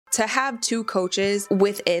to have two coaches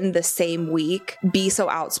within the same week be so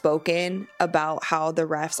outspoken about how the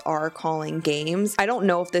refs are calling games, I don't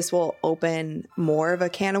know if this will open more of a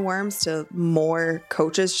can of worms to more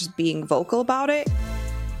coaches just being vocal about it.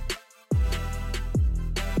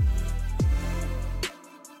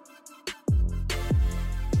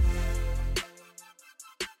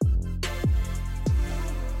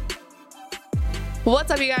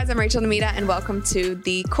 What's up, you guys? I'm Rachel Namita, and welcome to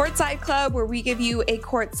the Courtside Club, where we give you a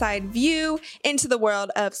courtside view into the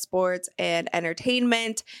world of sports and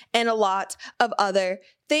entertainment and a lot of other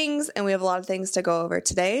things. And we have a lot of things to go over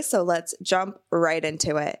today, so let's jump right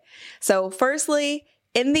into it. So firstly,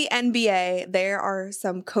 in the NBA, there are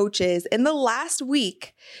some coaches in the last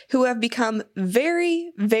week who have become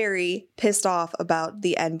very, very pissed off about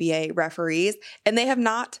the NBA referees, and they have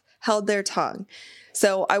not held their tongue.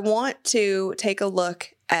 So I want to take a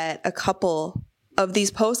look at a couple of these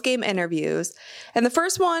post-game interviews. And the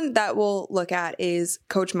first one that we'll look at is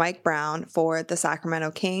Coach Mike Brown for the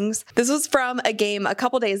Sacramento Kings. This was from a game a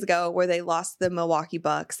couple days ago where they lost the Milwaukee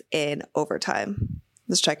Bucks in overtime.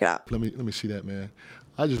 Let's check it out. Let me see that, man.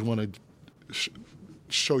 I just want to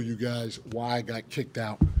show you guys why I got kicked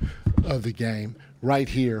out of the game. Right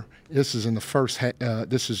here, this is in the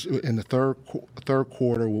this is in the third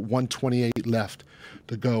quarter with 1:28 left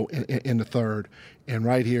to go in the third. And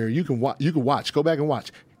right here, you can watch. Go back and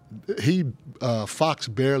watch. Fox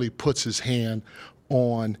barely puts his hand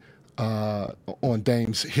on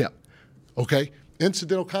Dame's hip. Okay,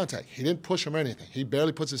 incidental contact. He didn't push him or anything. He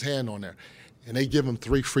barely puts his hand on there, and they give him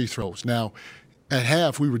 3 free throws. Now, at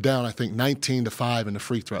half, we were down, I think, 19-5 in the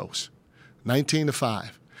free throws,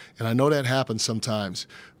 19-5. And I know that happens sometimes,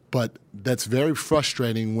 but that's very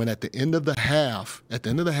frustrating when at the end of the half,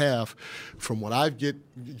 from what I get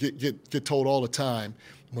told all the time,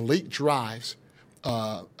 Malik drives,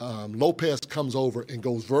 Lopez comes over and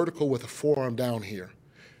goes vertical with a forearm down here.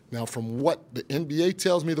 Now, from what the NBA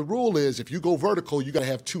tells me, the rule is if you go vertical, you got to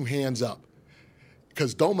have 2 hands up.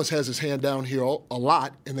 Because Domas has his hand down here a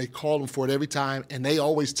lot, and they call him for it every time, and they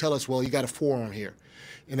always tell us, well, you got a forearm here.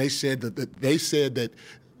 And they said that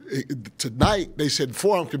tonight, they said the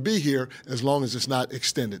forearm could be here as long as it's not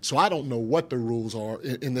extended. So I don't know what the rules are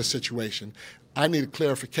in this situation. I need a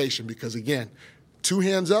clarification because, again, 2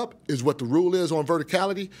 hands up is what the rule is on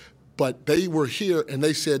verticality, but they were here and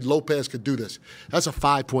they said Lopez could do this. That's a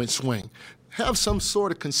 5-point swing. Have some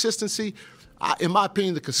sort of consistency. In my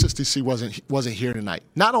opinion, the consistency wasn't here tonight.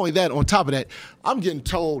 Not only that, on top of that, I'm getting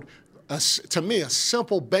told, to me, a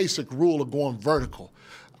simple, basic rule of going vertical.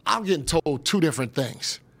 I'm getting told 2 different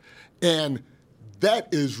things. And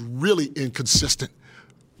that is really inconsistent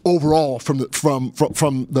overall from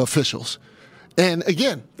the officials. And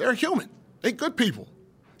again, they're human. They're good people.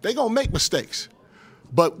 They're gonna make mistakes.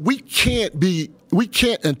 But we can't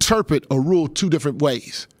interpret a rule 2 different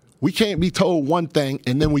ways. We can't be told one thing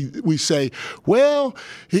and then we say, well,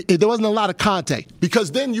 there wasn't a lot of contact.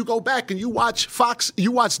 Because then you go back and you watch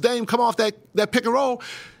Dame come off that pick and roll.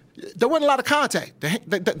 There wasn't a lot of contact.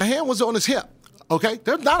 The hand was on his hip. Okay,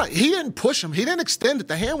 he didn't push him. He didn't extend it.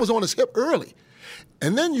 The hand was on his hip early.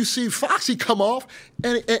 And then you see Foxy come off,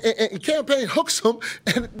 and Campaign hooks him,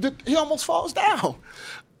 and he almost falls down.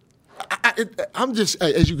 I'm just,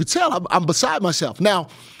 as you can tell, I'm beside myself. Now,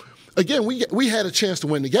 again, we had a chance to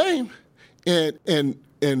win the game, and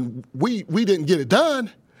we didn't get it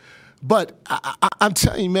done. But I'm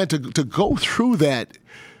telling you, man, to go through that,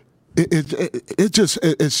 it's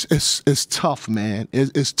tough, man.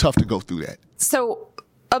 It's tough to go through that. So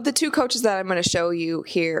of the 2 coaches that I'm going to show you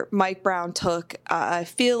here, Mike Brown took, I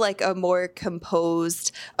feel like, a more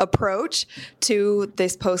composed approach to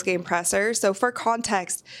this post-game presser. So for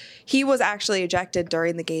context, he was actually ejected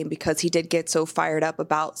during the game because he did get so fired up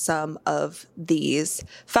about some of these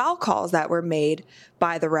foul calls that were made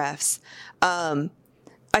by the refs.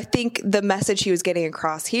 I think the message he was getting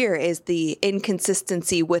across here is the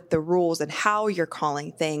inconsistency with the rules and how you're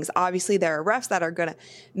calling things. Obviously, there are refs that are going to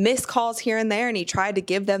miss calls here and there, and he tried to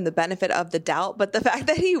give them the benefit of the doubt. But the fact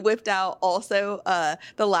that he whipped out also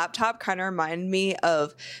the laptop kind of reminded me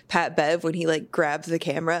of Pat Bev when he grabbed the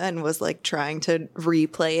camera and was trying to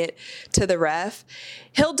replay it to the ref.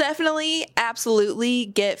 He'll definitely, absolutely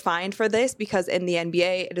get fined for this because in the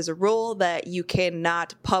NBA, it is a rule that you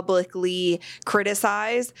cannot publicly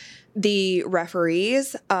criticize the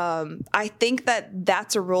referees. I think that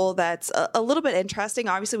that's a rule that's a little bit interesting.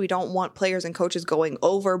 Obviously, we don't want players and coaches going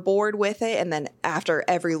overboard with it and then after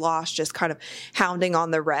every loss just kind of hounding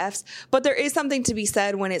on the refs. But there is something to be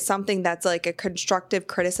said when it's something that's like a constructive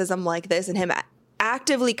criticism like this and him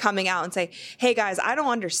actively coming out and say, hey guys, I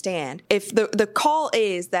don't understand. If the call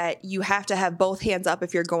is that you have to have both hands up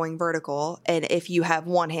if you're going vertical, and if you have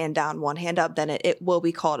one hand down, one hand up, then it will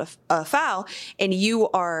be called a foul, and you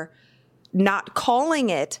are not calling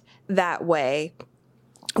it that way,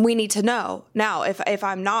 we need to know. Now, if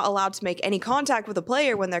I'm not allowed to make any contact with a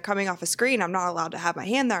player when they're coming off a screen, I'm not allowed to have my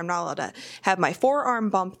hand there, I'm not allowed to have my forearm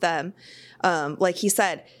bump them. Like he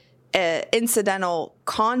said, incidental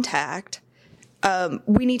contact,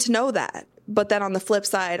 we need to know that. But then on the flip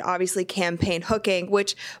side, obviously campaign hooking,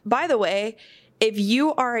 which, by the way, if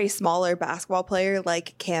you are a smaller basketball player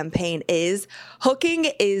like campaign is, hooking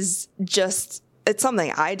is just, it's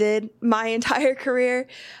something I did my entire career,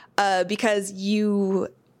 because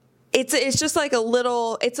it's just like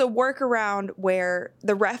it's a workaround where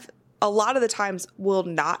the ref a lot of the times will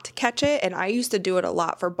not catch it. And I used to do it a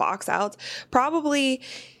lot for box outs. Probably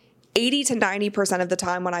 80 to 90% of the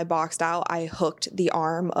time when I boxed out, I hooked the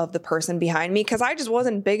arm of the person behind me because I just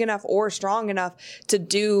wasn't big enough or strong enough to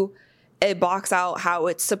do a box out how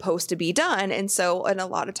it's supposed to be done. And a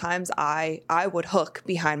lot of times I would hook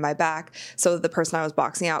behind my back so that the person I was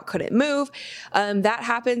boxing out couldn't move. That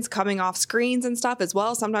happens coming off screens and stuff as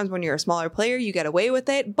well. Sometimes when you're a smaller player, you get away with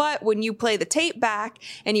it. But when you play the tape back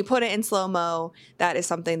and you put it in slow-mo, that is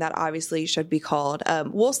something that obviously should be called.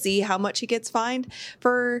 We'll see how much he gets fined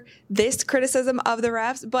for this criticism of the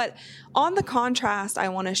refs. But on the contrast, I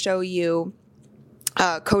want to show you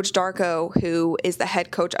Coach Darko, who is the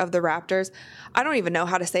head coach of the Raptors. I don't even know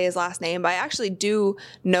how to say his last name, but I actually do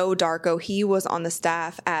know Darko. He was on the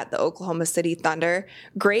staff at the Oklahoma City Thunder.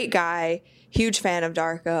 Great guy, huge fan of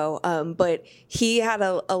Darko, but he had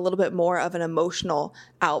a little bit more of an emotional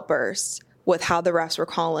outburst with how the refs were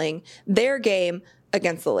calling their game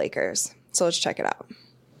against the Lakers. So let's check it out.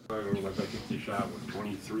 I think you shot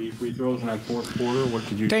 23 free throws in that fourth quarter. What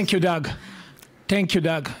did you? Thank you, Doug.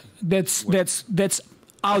 That's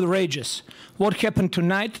outrageous. What happened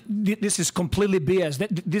tonight, this is completely BS.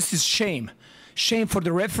 This is shame. Shame for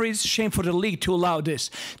the referees, shame for the league to allow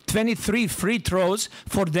this. 23 free throws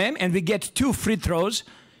for them, and we get 2 free throws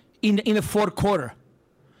in the fourth quarter.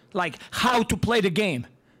 Like, how to play the game.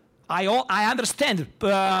 I understand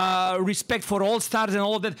respect for all stars and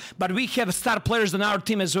all that, but we have star players on our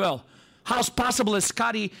team as well. How's possible that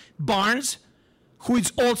Scotty Barnes, who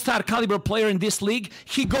is all-star caliber player in this league,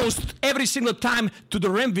 he goes every single time to the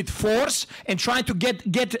rim with force and trying to get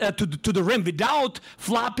to the rim without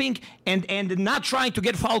flopping and not trying to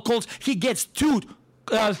get foul calls. He gets 2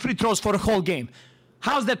 free throws for the whole game.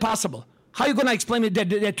 How's that possible? How are you going to explain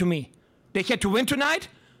that to me? They had to win tonight?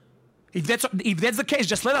 If that's the case,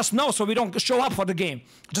 just let us know so we don't show up for the game.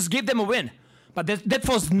 Just give them a win. But that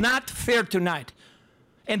was not fair tonight.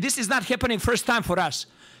 And this is not happening first time for us.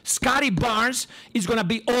 Scotty Barnes is going to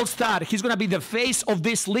be all-star. He's going to be the face of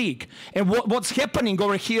this league. And what's happening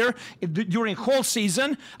over here during whole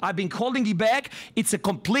season, I've been calling it back, it's a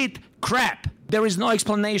complete crap. There is no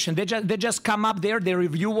explanation. They just come up there, they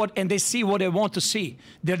review and they see what they want to see.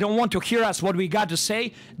 They don't want to hear us, what we got to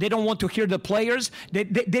say. They don't want to hear the players. They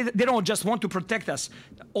don't just want to protect us.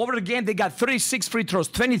 Over the game, they got 36 free throws,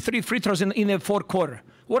 23 free throws in the fourth quarter.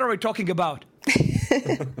 What are we talking about?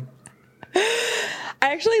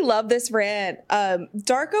 I actually love this rant.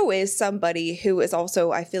 Darko is somebody who is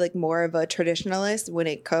also, I feel like, more of a traditionalist when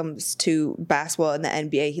it comes to basketball in the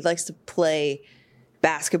NBA. He likes to play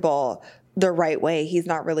basketball the right way. He's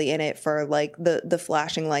not really in it for like the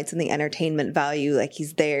flashing lights and the entertainment value. Like,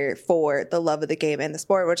 he's there for the love of the game and the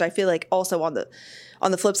sport, which I feel like also on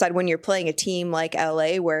the flip side, when you're playing a team like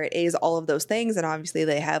LA where it is all of those things, and obviously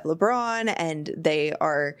they have LeBron and they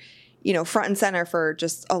are, front and center for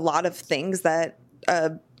just a lot of things that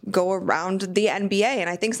go around the NBA. And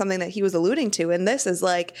I think something that he was alluding to in this is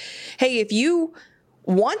like, hey, if you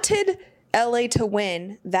wanted LA to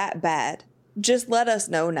win that bad, just let us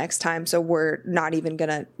know next time so we're not even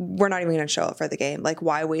gonna show up for the game. Like,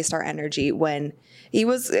 why waste our energy when he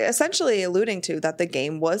was essentially alluding to that the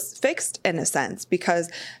game was fixed in a sense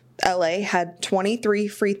because LA had 23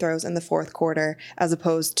 free throws in the fourth quarter as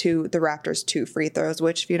opposed to the Raptors' 2 free throws,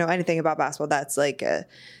 which, if you know anything about basketball, that's like there's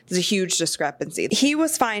a huge discrepancy. He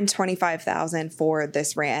was fined $25,000 for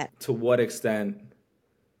this rant. To what extent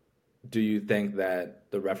do you think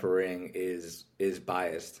that the refereeing is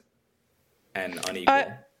biased and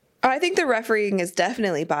unequal? I think the refereeing is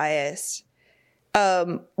definitely biased.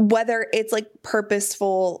 Whether it's like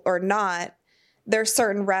purposeful or not, there's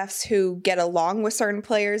certain refs who get along with certain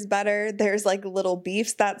players better. There's like little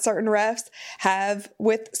beefs that certain refs have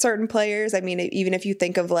with certain players. I mean, even if you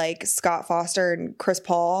think of like Scott Foster and Chris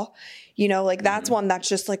Paul, like that's one that's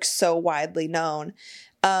just like so widely known.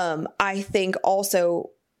 I think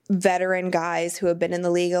also veteran guys who have been in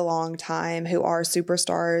the league a long time, who are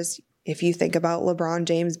superstars, if you think about LeBron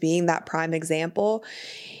James being that prime example,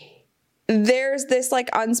 there's this like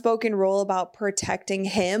unspoken rule about protecting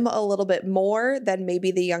him a little bit more than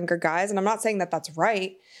maybe the younger guys. And I'm not saying that that's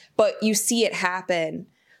right, but you see it happen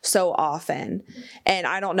so often. And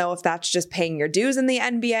I don't know if that's just paying your dues in the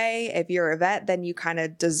NBA. If you're a vet, then you kind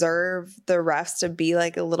of deserve the refs to be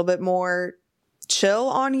like a little bit more chill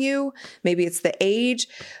on you. Maybe it's the age,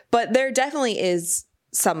 but there definitely is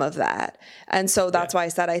some of that. And so that's why I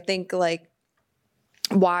said, I think like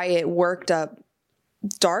why it worked up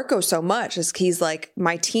Darko so much is he's like,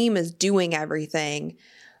 my team is doing everything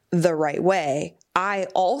the right way. I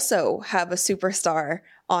also have a superstar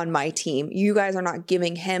on my team. You guys are not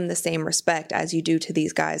giving him the same respect as you do to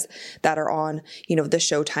these guys that are on, you know, the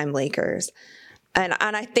Showtime Lakers. And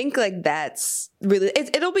I think like that's really,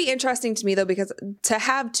 it'll be interesting to me though, because to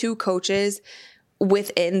have two coaches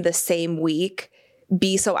within the same week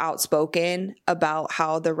be so outspoken about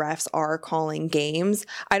how the refs are calling games.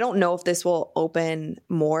 I don't know if this will open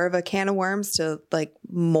more of a can of worms to like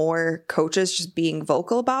more coaches just being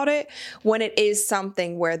vocal about it when it is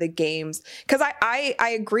something where the games, because I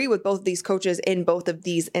agree with both of these coaches in both of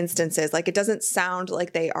these instances. Like it doesn't sound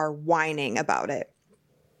like they are whining about it.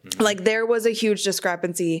 Like there was a huge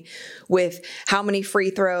discrepancy with how many free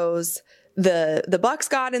throws the Bucks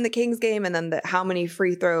got in the Kings game, and then how many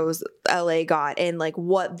free throws LA got, and like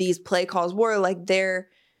what these play calls were. Like the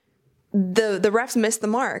refs missed the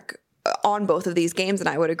mark on both of these games, and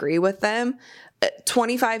I would agree with them.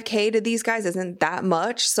 $25K to these guys isn't that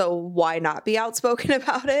much, so why not be outspoken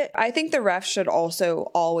about it? I think the refs should also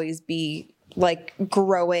always be like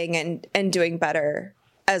growing and doing better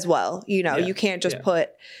as well. You know, you can't just put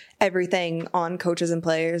everything on coaches and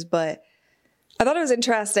players, but I thought it was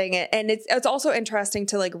interesting. And it's also interesting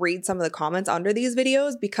to like read some of the comments under these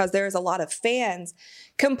videos, because there's a lot of fans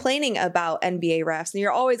complaining about NBA refs. And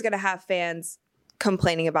you're always going to have fans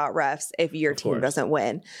complaining about refs if your team doesn't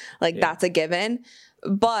win. Like that's a given.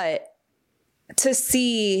 But to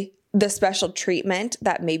see the special treatment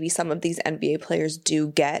that maybe some of these NBA players do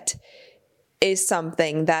get is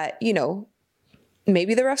something that, you know,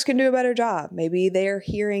 maybe the refs can do a better job. Maybe they're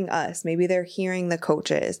hearing us. Maybe they're hearing the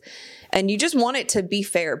coaches. And you just want it to be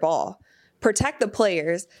fair ball. Protect the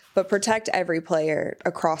players, but protect every player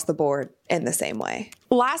across the board in the same way.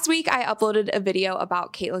 Last week, I uploaded a video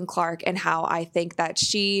about Caitlin Clark and how I think that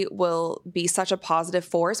she will be such a positive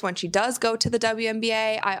force when she does go to the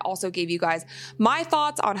WNBA. I also gave you guys my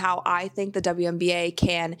thoughts on how I think the WNBA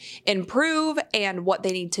can improve and what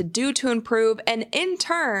they need to do to improve, and in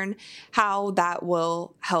turn, how that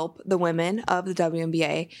will help the women of the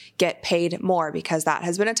WNBA get paid more, because that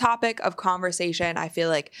has been a topic of conversation, I feel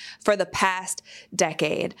like, for the past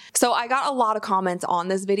decade. So I got a lot of comments on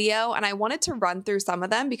this video, and I wanted to run through some of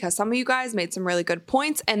them because some of you guys made some really good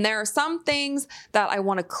points, and there are some things that I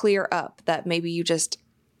want to clear up that maybe you just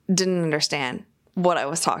didn't understand what I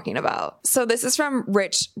was talking about. So this is from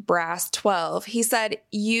Rich Brass 12. He said,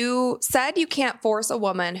 "You said you can't force a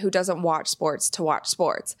woman who doesn't watch sports to watch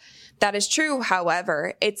sports. That is true.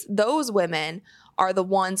 However, it's those women are the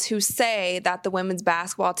ones who say that the women's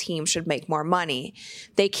basketball team should make more money.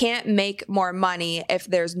 They can't make more money if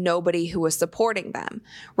there's nobody who is supporting them.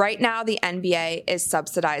 Right now, the NBA is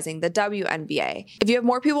subsidizing the WNBA. If you have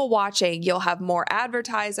more people watching, you'll have more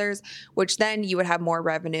advertisers, which then you would have more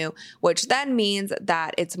revenue, which then means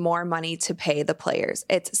that it's more money to pay the players.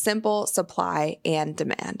 It's simple supply and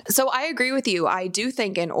demand." So I agree with you. I do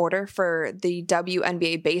think in order for the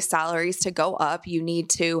WNBA base salaries to go up, you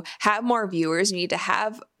need to have more viewers, you need to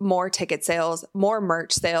have more ticket sales, more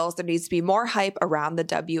merch sales. There needs to be more hype around the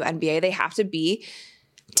WNBA. They have to be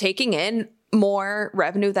taking in more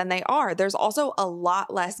revenue than they are. There's also a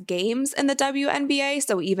lot less games in the WNBA.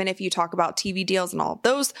 So even if you talk about TV deals and all of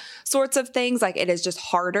those sorts of things, like it is just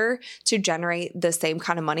harder to generate the same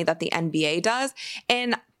kind of money that the NBA does.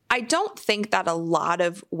 And I don't think that a lot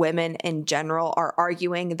of women in general are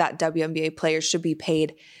arguing that WNBA players should be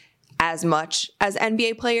paid as much as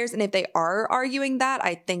NBA players. And if they are arguing that,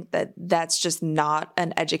 I think that that's just not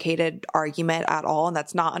an educated argument at all. And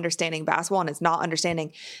that's not understanding basketball, and it's not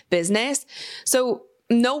understanding business. So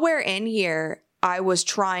nowhere in here I was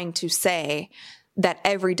trying to say that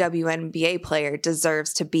every WNBA player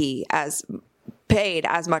deserves to be as paid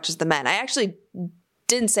as much as the men. I actually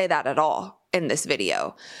didn't say that at all in this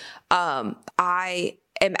video. I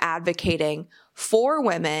am advocating for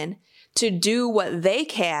women to do what they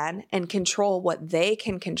can and control what they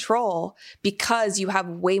can control, because you have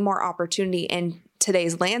way more opportunity in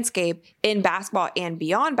today's landscape in basketball and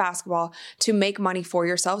beyond basketball to make money for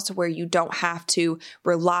yourselves to where you don't have to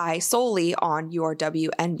rely solely on your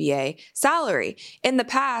WNBA salary. In the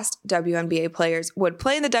past, WNBA players would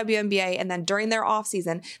play in the WNBA, and then during their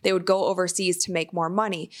offseason, they would go overseas to make more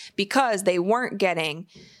money because they weren't getting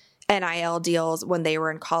NIL deals when they were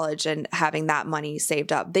in college and having that money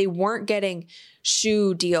saved up. They weren't getting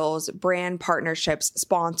shoe deals, brand partnerships,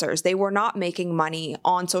 sponsors. They were not making money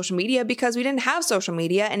on social media because we didn't have social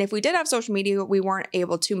media. And if we did have social media, we weren't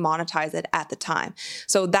able to monetize it at the time.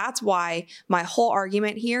 So that's why my whole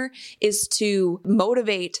argument here is to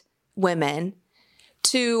motivate women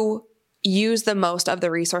to use the most of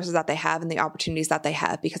the resources that they have and the opportunities that they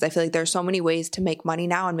have, because I feel like there's so many ways to make money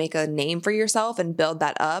now and make a name for yourself and build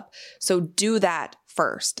that up. So do that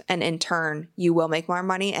first. And in turn, you will make more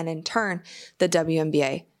money. And in turn, the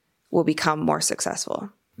WNBA will become more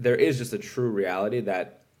successful. There is just a true reality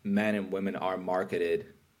that men and women are marketed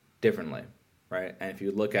differently, right? And if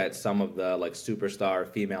you look at some of the like superstar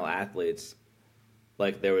female athletes,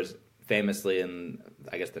 like there was famously in,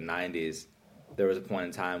 I guess, the 90s, there was a point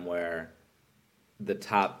in time where the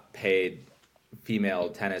top paid female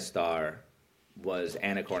tennis star was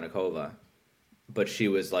Anna Kournikova, but she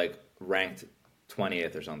was like ranked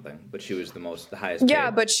 20th or something, but she was the highest paid.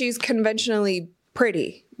 Yeah, but she's conventionally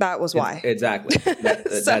pretty. That was why. Exactly. I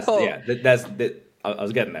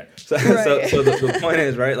was getting there. So, right. so the point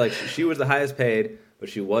is, right, like she was the highest paid, but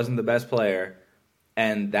she wasn't the best player.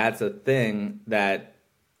 And that's a thing that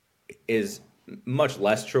is much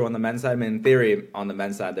less true on the men's side. I mean, in theory, on the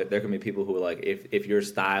men's side, there can be people who are like, if your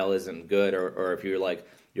style isn't good, or if you're like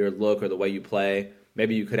your look or the way you play,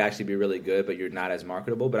 maybe you could actually be really good, but you're not as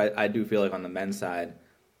marketable. But I do feel like on the men's side,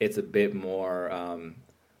 it's a bit more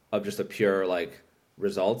of just a pure like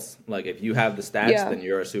results. Like if you have the stats, then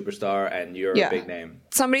you're a superstar and you're a big name.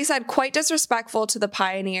 Somebody said, quite disrespectful to the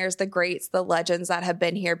pioneers, the greats, the legends that have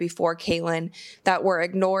been here before Caitlin that were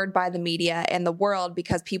ignored by the media and the world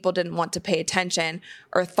because people didn't want to pay attention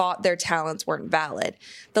or thought their talents weren't valid.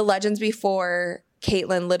 The legends before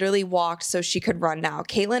Caitlin literally walked so she could run now.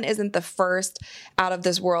 Caitlin isn't the first out of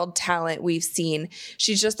this world talent we've seen.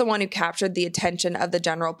 She's just the one who captured the attention of the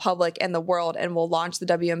general public and the world and will launch the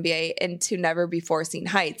WNBA into never before seen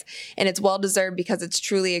heights. And it's well deserved because it's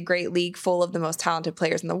truly a great league full of the most talented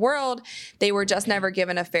players in the world. They were just never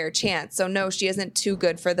given a fair chance. So no, she isn't too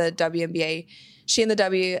good for the WNBA. She and the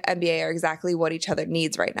WNBA are exactly what each other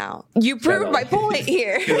needs right now. You proved my point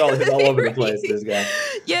here. He's all over the place, this guy.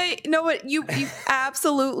 Yeah, no, what you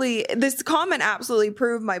absolutely, this comment absolutely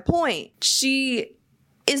proved my point. She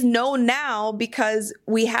is known now because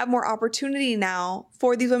we have more opportunity now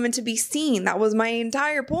for these women to be seen. That was my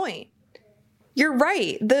entire point. You're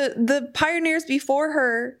right. The pioneers before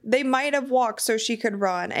her, they might have walked so she could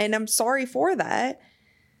run, and I'm sorry for that.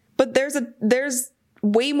 But there's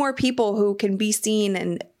way more people who can be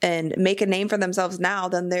seen and make a name for themselves now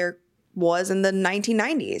than there was in the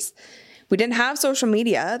 1990s. We didn't have social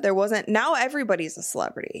media. There wasn't. Now everybody's a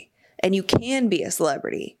celebrity, and you can be a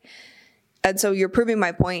celebrity. And so you're proving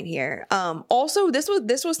my point here. Also, this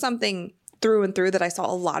was something through and through that I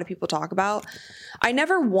saw a lot of people talk about. I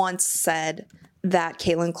never once said that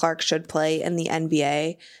Caitlin Clark should play in the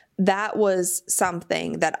NBA. That was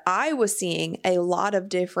something that I was seeing a lot of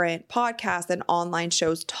different podcasts and online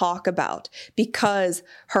shows talk about because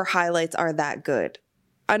her highlights are that good.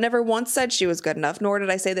 I never once said she was good enough, nor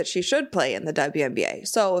did I say that she should play in the WNBA.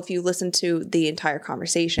 So if you listen to the entire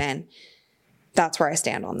conversation, that's where I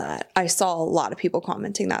stand on that. I saw a lot of people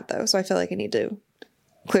commenting that, though, so I feel like I need to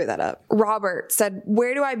clear that up. Robert said,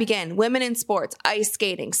 where do I begin? Women in sports, ice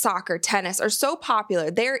skating, soccer, tennis are so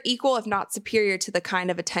popular. They are equal, if not superior, to the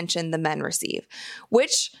kind of attention the men receive.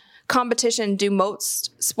 Which competition do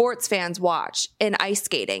most sports fans watch in ice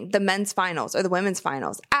skating, the men's finals or the women's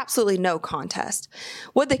finals? Absolutely no contest.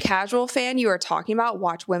 Would the casual fan you are talking about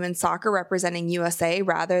watch women's soccer representing USA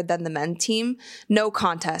rather than the men's team? No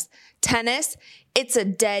contest. Tennis, it's a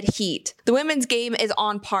dead heat. The women's game is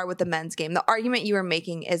on par with the men's game. The argument you are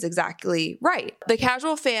making is exactly right. The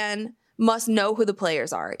casual fan must know who the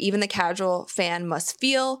players are. Even the casual fan must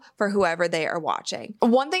feel for whoever they are watching.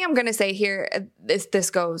 One thing I'm going to say here, this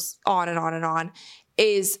goes on and on and on,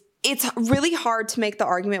 is it's really hard to make the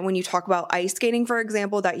argument when you talk about ice skating, for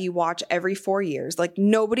example, that you watch every 4 years. Like,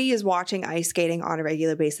 nobody is watching ice skating on a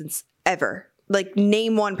regular basis ever. Like,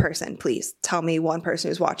 name one person, please. Tell me one person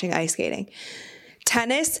who's watching ice skating.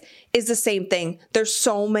 Tennis is the same thing. There's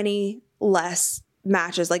so many less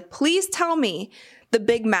matches. Like, please tell me the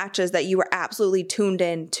big matches that you were absolutely tuned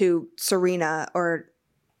in to Serena or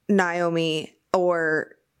Naomi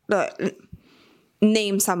or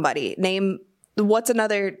name somebody. Name what's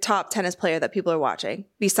another top tennis player that people are watching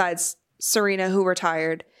besides Serena, who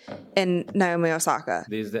retired, and Naomi Osaka?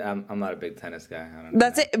 I'm not a big tennis guy. I don't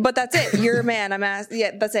That's know. it. But that's it. You're a man. I'm asking.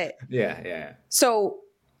 Yeah, that's it. Yeah. So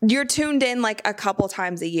you're tuned in like a couple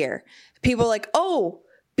times a year. People are like, oh,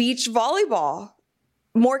 beach volleyball.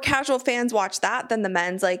 More casual fans watch that than the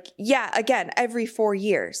men's. Like, yeah, again, every 4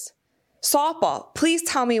 years. Softball. Please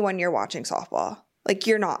tell me when you're watching softball. Like,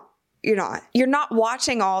 you're not. You're not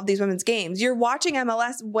watching all of these women's games. You're watching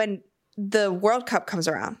MLS when the World Cup comes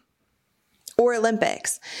around or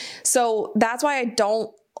Olympics. So that's why I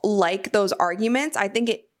don't like those arguments. I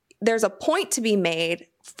think there's a point to be made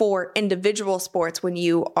for individual sports when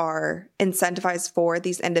you are incentivized for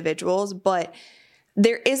these individuals, but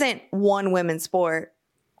there isn't one women's sport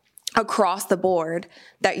across the board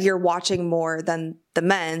that you're watching more than the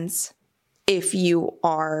men's if you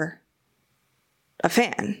are a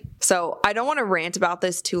fan. So I don't want to rant about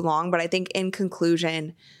this too long, but I think in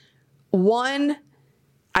conclusion, one,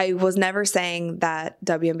 I was never saying that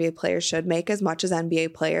WNBA players should make as much as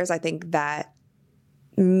NBA players. I think that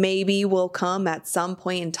maybe will come at some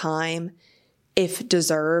point in time if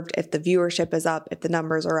deserved, if the viewership is up, if the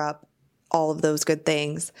numbers are up, all of those good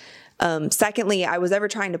things. Secondly, I was ever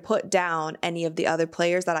trying to put down any of the other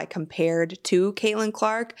players that I compared to Caitlin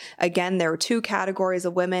Clark. Again, there were two categories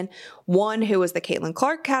of women. One who was the Caitlin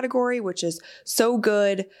Clark category, which is so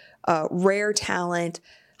good, rare talent,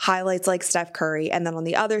 highlights like Steph Curry. And then on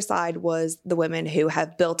the other side was the women who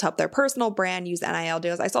have built up their personal brand, use NIL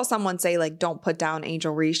deals. I saw someone say, like, don't put down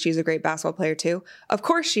Angel Reese. She's a great basketball player too. Of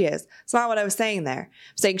course she is. It's not what I was saying there.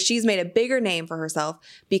 I'm saying she's made a bigger name for herself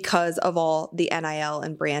because of all the NIL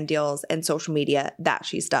and brand deals and social media that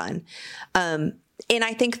she's done. And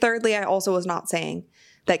I think thirdly, I also was not saying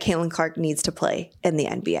that Caitlin Clark needs to play in the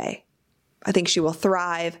NBA. I think she will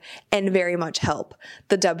thrive and very much help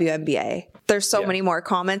the WNBA. There's so many more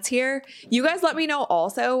comments here. You guys let me know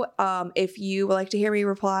also if you would like to hear me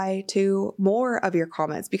reply to more of your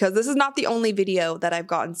comments, because this is not the only video that I've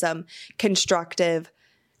gotten some constructive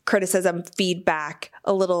criticism, feedback,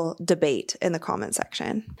 a little debate in the comment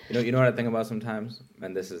section. You know what I think about sometimes,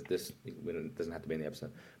 and this doesn't have to be in the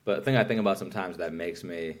episode, but the thing I think about sometimes that makes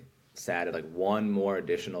me sad is like one more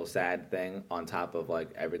additional sad thing on top of like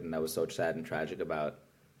everything that was so sad and tragic about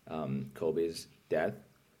Kobe's death.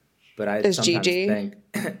 But I sometimes Gigi.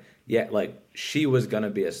 think, like she was gonna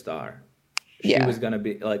be a star. She was gonna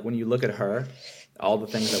be like, when you look at her, all the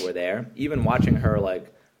things that were there, even watching her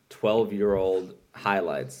like 12-year-old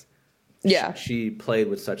highlights. Yeah, she played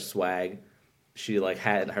with such swag. She like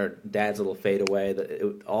had her dad's little fadeaway.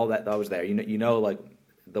 All that was there. You know, like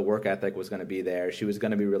the work ethic was going to be there. She was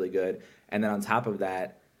going to be really good. And then on top of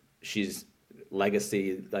that, she's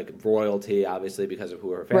legacy, like royalty, obviously, because of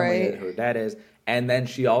who her family is, who her dad is. And then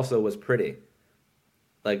she also was pretty.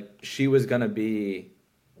 Like, she was going to be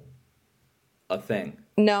a thing.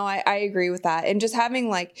 No, I agree with that. And just having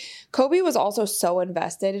like Kobe was also so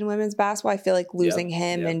invested in women's basketball. I feel like losing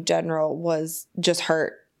him in general was just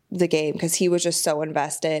hurt the game because he was just so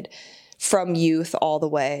invested from youth all the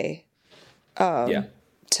way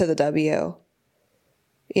to the W.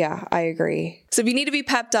 Yeah, I agree. So if you need to be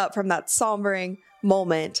pepped up from that sombering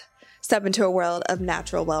moment, step into a world of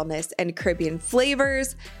natural wellness and Caribbean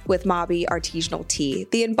flavors with Mabi Artisanal Tea,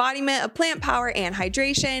 the embodiment of plant power and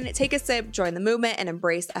hydration. Take a sip, join the movement, and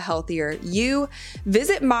embrace a healthier you.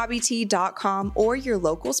 Visit MabiTea.com or your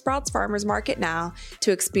local Sprouts Farmers Market now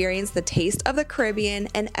to experience the taste of the Caribbean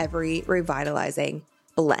and every revitalizing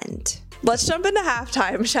blend. Let's jump into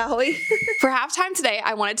halftime, shall we? For halftime today,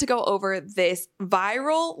 I wanted to go over this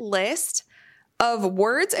viral list of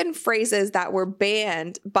words and phrases that were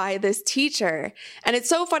banned by this teacher. And it's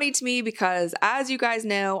so funny to me because, as you guys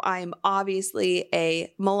know, I'm obviously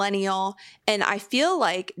a millennial, and I feel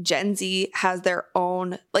like Gen Z has their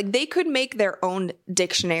own, like they could make their own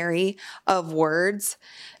dictionary of words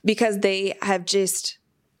because they have just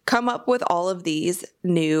come up with all of these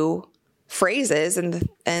new phrases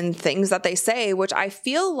and things that they say, which I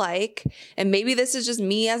feel like, and maybe this is just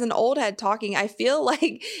me as an old head talking, I feel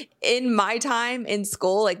like in my time in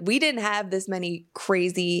school, like we didn't have this many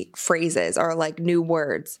crazy phrases or like new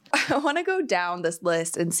words. I want to go down this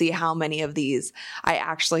list and see how many of these I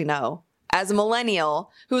actually know as a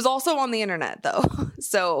millennial who's also on the internet though.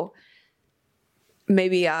 So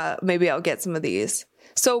maybe I'll get some of these.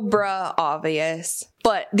 So bruh, obvious.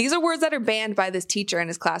 But these are words that are banned by this teacher in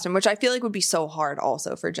his classroom, which I feel like would be so hard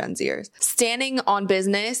also for Gen Zers. Standing on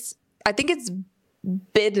business. I think it's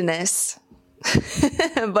business.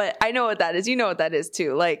 But I know what that is. You know what that is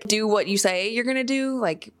too. Like, do what you say you're going to do.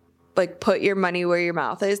 Like put your money where your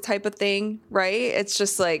mouth is type of thing, right? It's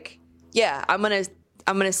just like, yeah, I'm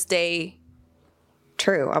gonna stay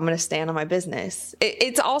true. I'm gonna stand on my business.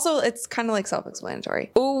 It's kind of like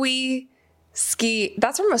self-explanatory. Ooh, ski.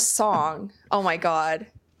 That's from a song. Oh my god,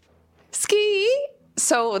 ski.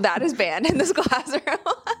 So that is banned in this classroom.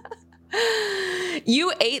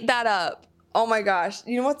 You ate that up. Oh my gosh.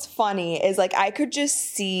 You know what's funny is like I could just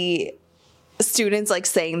see students like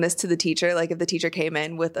saying this to the teacher, like if the teacher came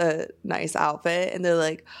in with a nice outfit and they're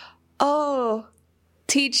like, oh,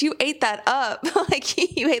 teach, you ate that up. Like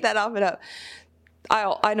you ate that outfit up.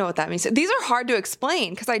 I know what that means. These are hard to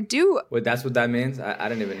explain because I do. Wait, that's what that means? I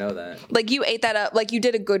didn't even know that. Like you ate that up, like you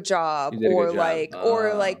did a good job, or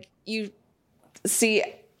like you see.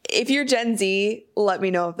 If you're Gen Z, let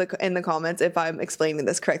me know in the comments if I'm explaining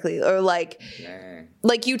this correctly, or like,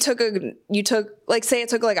 like you took like say it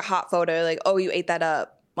took like a hot photo, like oh you ate that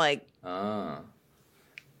up, like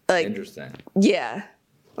like interesting, yeah,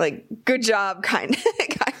 like good job, kind of.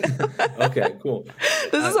 Okay, cool.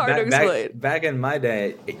 This is hard to explain. Back in my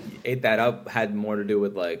day, ate that up had more to do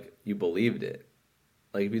with like you believed it.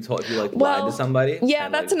 Like if you lied to somebody. Yeah,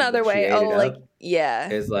 and, that's another way. Oh, like yeah.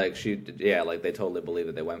 It's like like they totally believe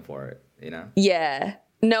that they went for it, you know? Yeah.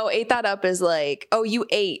 No, ate that up is like, oh, you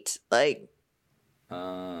ate. Like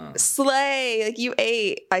slay, like you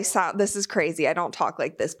ate. This is crazy. I don't talk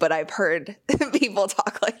like this, but I've heard people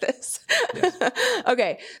talk like this. Yes.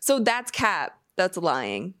 Okay, so that's cap. That's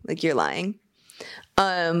lying. Like you're lying.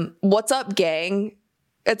 What's up, gang?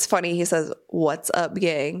 It's funny. He says, what's up,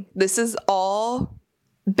 gang? This is all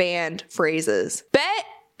banned phrases.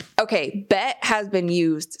 Bet has been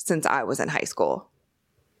used since I was in high school.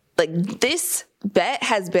 Like this bet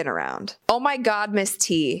has been around. Oh my God, Miss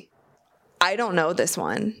T. I don't know this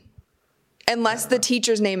one. Unless the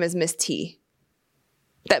teacher's name is Miss T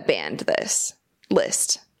that banned this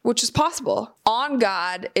list, which is possible. On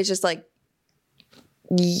God is just like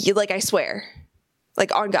I swear.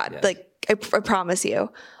 Like on God. Yes. Like I promise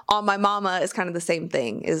you. On my mama is kind of the same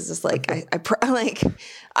thing. Is just like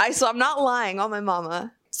so I'm not lying on my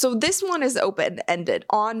mama. So this one is open-ended.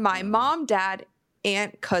 On my mom, dad,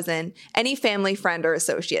 aunt, cousin, any family, friend, or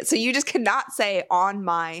associate. So you just cannot say on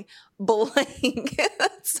my blank.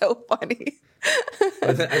 That's so funny.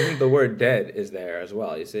 I think the word dead is there as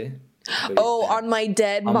well, you see? On my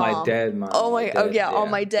dead mom. On my dead mom. On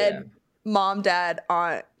my dead mom, dad,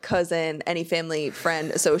 aunt, cousin, any family,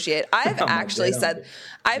 friend, associate. I've actually said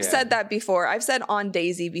that before. I've said on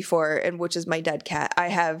Daisy before, and which is my dead cat. I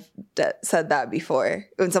have said that before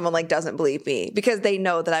when someone like doesn't believe me because they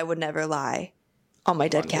know that I would never lie on my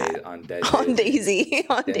dead cat. On Daisy.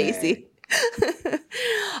 On Daisy.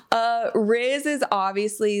 Riz is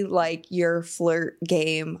obviously like your flirt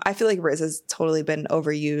game. I feel like Riz has totally been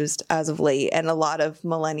overused as of late, and a lot of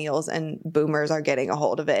millennials and boomers are getting a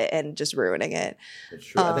hold of it and just ruining it. It's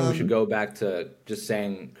true. I think we should go back to just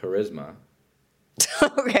saying charisma.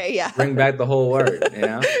 Okay, yeah. Bring back the whole word, you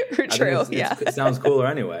know? True, yeah. It sounds cooler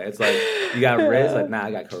anyway. It's like, you got Riz, like, nah,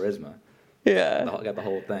 I got charisma. Yeah. I got the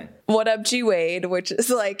whole thing. What Up, G Wade, which is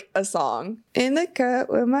like a song. In the cut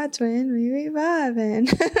with my twin, we reviving.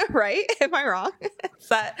 Right? Am I wrong?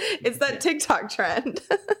 It's that TikTok trend.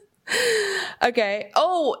 Okay.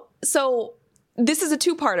 Oh, so this is a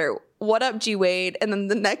two-parter. What Up, G Wade? And then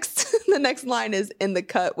the next line is in the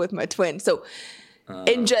cut with my twin. So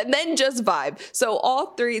then just vibe. So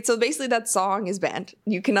all three. So basically that song is banned.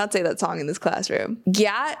 You cannot say that song in this classroom.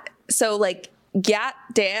 Gat. So like gat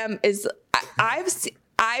damn is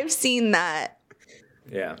I've seen that.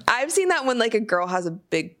 Yeah. I've seen that when like a girl has a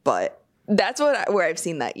big butt. That's where I've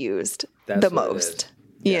seen that used the most.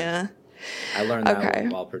 Yeah. I learned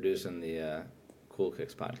that while producing the Cool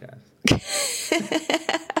Kicks podcast.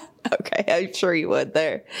 Okay, I'm sure you would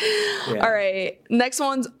there. Yeah. All right. Next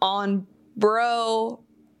one's on bro,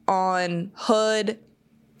 on hood,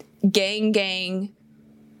 gang,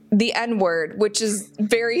 the N-word, which is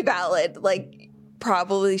very valid. Like,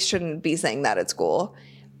 probably shouldn't be saying that at school.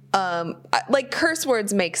 Like, curse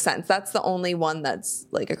words make sense. That's the only one that's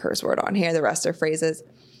like a curse word on here. The rest are phrases.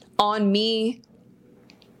 On me,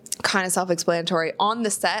 kind of self-explanatory. On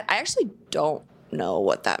the set, I actually don't know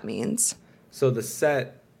what that means. So the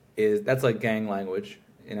set that's like gang language,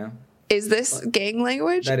 you know? Is this gang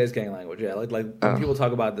language? That is gang language, yeah. Like when people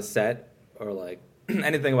talk about the set or like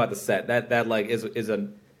anything about the set, that like is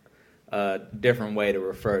a different way to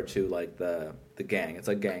refer to like the gang. It's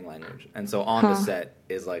like gang language. And so on the set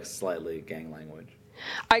is like slightly gang language.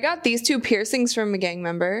 I got these two piercings from a gang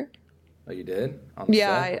member. Oh, you did? On the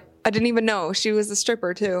set? I didn't even know. She was a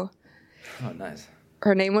stripper too. Oh, nice.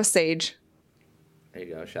 Her name was Sage. There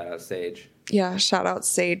you go. Shout out Sage. Yeah, shout out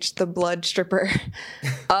Sage, the blood stripper.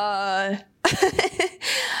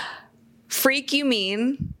 Freak you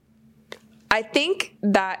mean? I think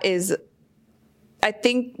it's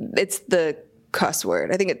the cuss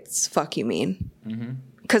word. I think it's fuck you mean.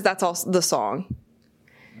 Because that's also the song.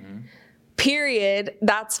 Period.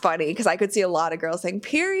 That's funny because I could see a lot of girls saying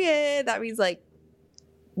period. That means like,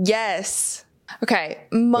 yes. Okay.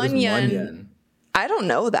 Munyon. I don't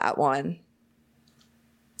know that one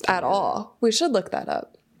at all. We should look that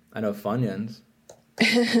up. I know Funyuns.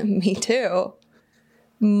 Me too.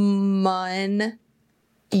 Munyon.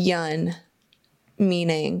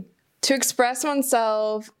 Meaning to express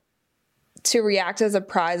oneself, to react as a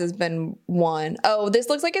prize has been won. Oh, this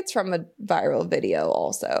looks like it's from a viral video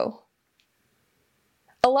also.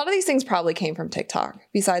 A lot of these things probably came from TikTok,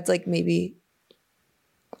 besides like maybe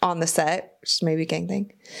on the set, which is maybe a gang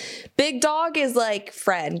thing. Big dog is like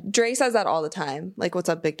friend. Dre says that all the time. Like, what's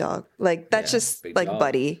up, big dog? Like, that's just like dog.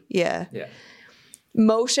 Buddy. Yeah.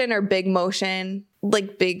 Motion or big motion,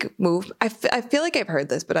 like big move. I feel like I've heard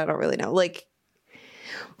this, but I don't really know. Like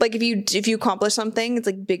if you accomplish something, it's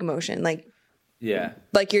like big motion. Like, yeah,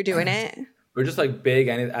 like you're doing it. Or just like big.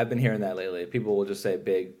 I've been hearing that lately. People will just say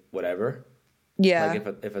big whatever. Yeah.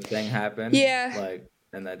 Like if a thing happened. Yeah. Like,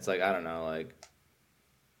 and that's like, I don't know, like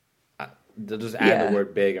they'll just add the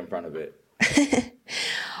word big in front of it.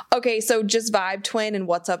 Okay, so just vibe twin and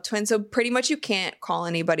what's up twin. So pretty much you can't call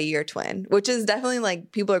anybody your twin, which is definitely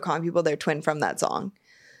like people are calling people their twin from that song.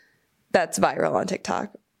 That's viral on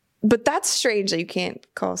TikTok. But that's strange that you can't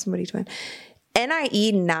call somebody twin.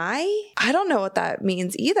 NIE, nigh? I don't know what that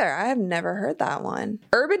means either. I have never heard that one.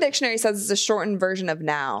 Urban Dictionary says it's a shortened version of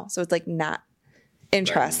now. So it's like not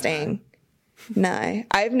interesting. Nigh.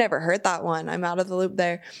 I've never heard that one. I'm out of the loop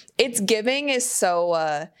there. It's giving is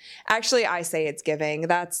so, actually I say it's giving.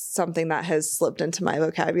 That's something that has slipped into my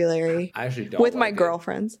vocabulary. I actually don't with like my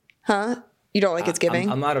girlfriends. Huh? You don't like it's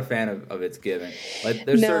giving? I'm not a fan of it's giving. Like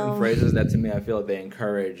there's certain phrases that to me I feel like they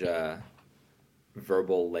encourage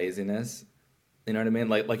verbal laziness. You know what I mean?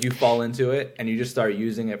 Like you fall into it and you just start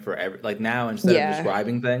using it for like now instead of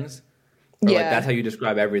describing things. Or like that's how you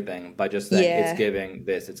describe everything, by just saying it's giving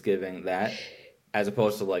this, it's giving that, as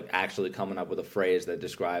opposed to like actually coming up with a phrase that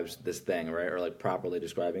describes this thing, right? Or like properly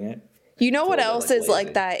describing it. You know what else is lazy.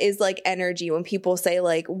 Like that is like energy, when people say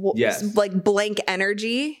like like blank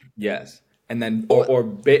energy. Yes. And then or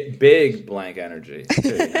big blank energy too,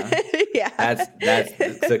 you know? That's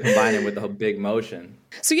to combine it with the whole big motion.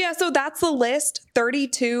 So that's the list.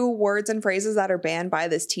 32 words and phrases that are banned by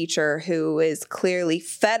this teacher who is clearly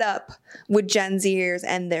fed up with Gen Zers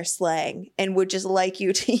and their slang and would just like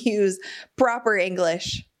you to use proper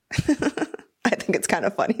English. I think it's kind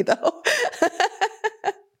of funny though.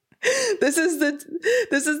 This is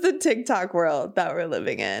the TikTok world that we're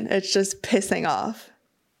living in. It's just pissing off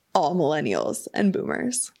all millennials and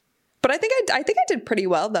boomers. But I think I did pretty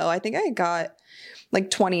well though. I think I got like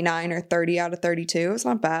 29 or 30 out of 32. It's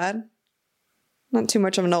not bad. Not too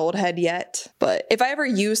much of an old head yet. But if I ever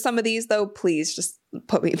use some of these though, please just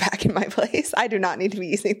put me back in my place. I do not need to be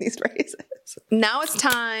using these phrases. Now it's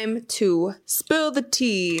time to spill the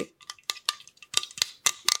tea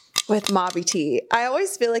with Mobby Tea. I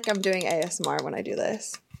always feel like I'm doing ASMR when I do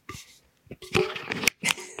this.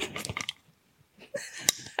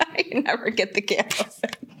 I never get the camera open.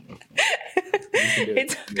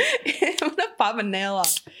 I'm gonna pop a nail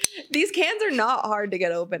off. These cans are not hard to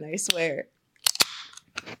get open, I swear.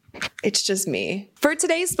 It's just me. For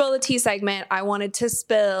today's Spill the Tea segment, I wanted to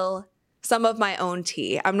spill some of my own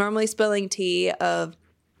tea. I'm normally spilling tea of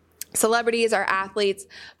celebrities or athletes,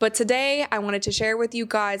 but today I wanted to share with you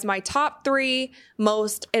guys my top 3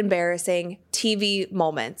 most embarrassing TV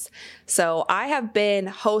moments. So I have been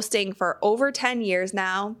hosting for over 10 years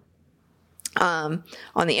now. On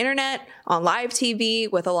the internet, on live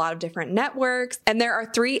TV, with a lot of different networks. And there are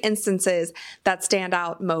 3 instances that stand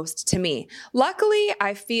out most to me. Luckily,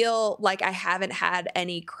 I feel like I haven't had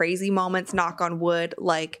any crazy moments, knock on wood,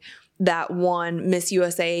 like that one Miss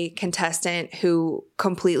USA contestant who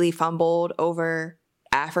completely fumbled over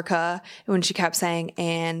Africa when she kept saying,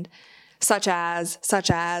 and such as.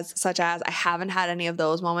 I haven't had any of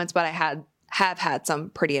those moments, but I have had some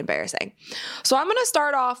pretty embarrassing. So I'm going to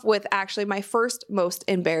start off with actually my first most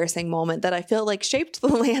embarrassing moment that I feel like shaped the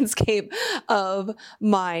landscape of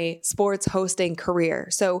my sports hosting career.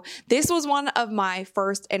 So this was one of my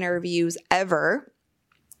first interviews ever,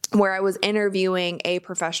 where I was interviewing a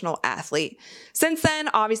professional athlete. Since then,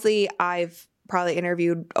 obviously, I've probably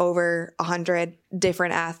interviewed over 100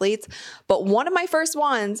 different athletes, but one of my first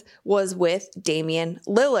ones was with Damian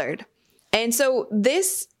Lillard. And so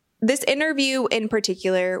this this interview in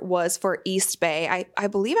particular was for East Bay. I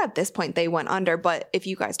believe at this point they went under, but if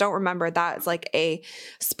you guys don't remember, that's like a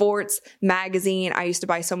sports magazine. I used to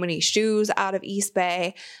buy so many shoes out of East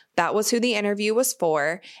Bay. That was who the interview was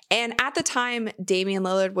for. And at the time, Damian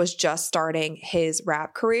Lillard was just starting his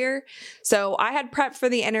rap career. So I had prepped for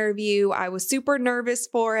the interview. I was super nervous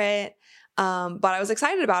for it, but I was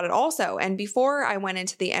excited about it also. And before I went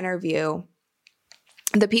into the interview,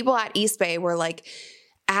 the people at East Bay were like,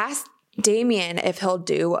 ask Damian if he'll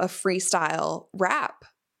do a freestyle rap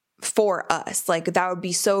for us. Like, that would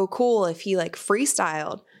be so cool if he like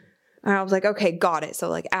freestyled. And I was like, okay, got it. So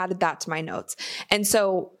like added that to my notes. And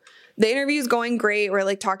so the interview is going great. We're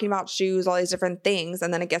like talking about shoes, all these different things.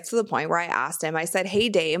 And then it gets to the point where I asked him, I said, hey,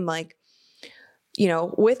 Dame, like, you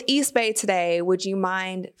know, with East Bay today, would you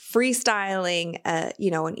mind freestyling, an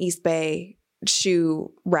East Bay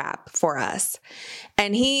shoe rap for us?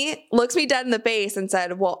 And he looks me dead in the face and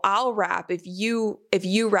said, well, I'll rap if you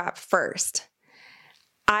rap first.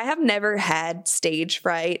 I have never had stage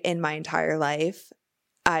fright in my entire life.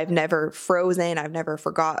 I've never frozen. I've never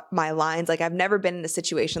forgot my lines. Like, I've never been in a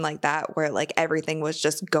situation like that where like everything was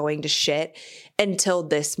just going to shit until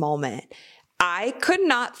this moment. I could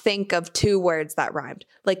not think of 2 words that rhymed.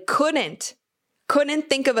 Like, couldn't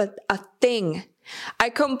think of a thing.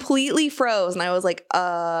 I completely froze and I was like,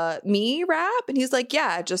 me rap? And he's like,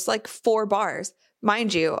 yeah, just like 4 bars.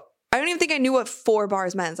 Mind you, I don't even think I knew what 4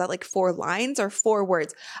 bars meant. Is that like 4 lines or 4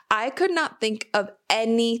 words? I could not think of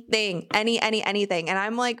anything, anything. And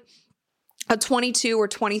I'm like a 22 or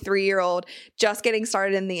 23-year-old just getting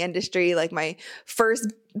started in the industry, like my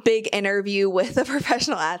first big interview with a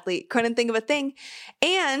professional athlete. Couldn't think of a thing.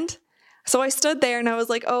 And so I stood there and I was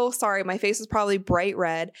like, oh, sorry. My face was probably bright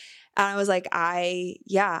red. And I was like, I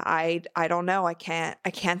don't know. I can't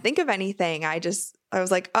think of anything. I was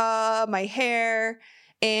like, my hair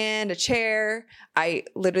and a chair. I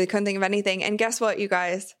literally couldn't think of anything. And guess what, you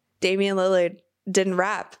guys? Damian Lillard didn't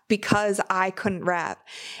rap because I couldn't rap.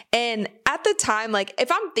 And at the time, like,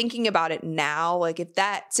 if I'm thinking about it now, like if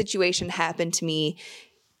that situation happened to me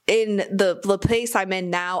in the place I'm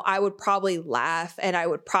in now, I would probably laugh and I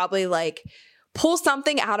would probably like pull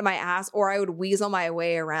something out of my ass, or I would weasel my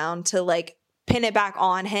way around to like pin it back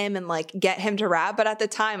on him and like get him to rap. But at the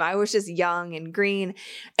time I was just young and green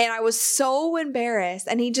and I was so embarrassed,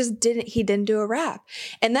 and he didn't do a rap.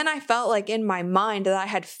 And then I felt like in my mind that I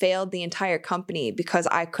had failed the entire company because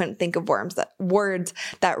I couldn't think of words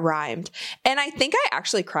that rhymed. And I think I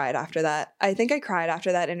actually cried after that. I think I cried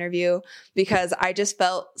after that interview because I just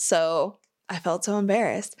felt so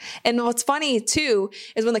embarrassed. And what's funny too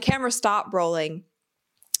is when the camera stopped rolling,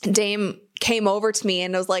 Dame came over to me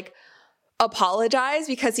and was like, apologize,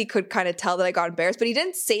 because he could kind of tell that I got embarrassed, but he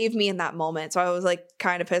didn't save me in that moment. So I was like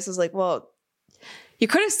kind of pissed. I was like, well, you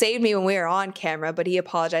could have saved me when we were on camera, but he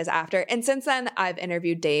apologized after. And since then I've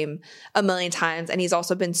interviewed Dame a million times, and he's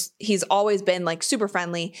always been like super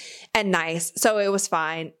friendly and nice. So it was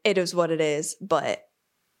fine. It is what it is. But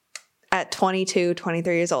at 22,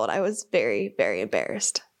 23 years old, I was very, very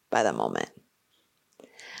embarrassed by that moment.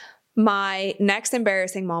 My next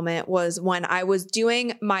embarrassing moment was when I was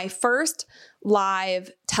doing my first live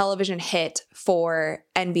television hit for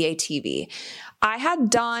NBA TV. I had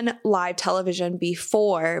done live television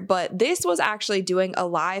before, but this was actually doing a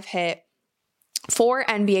live hit for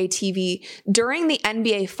NBA TV during the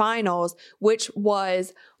NBA Finals, which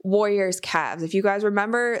was Warriors Cavs. If you guys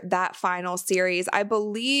remember that final series, I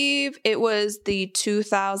believe it was the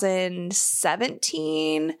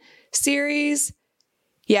 2017 series.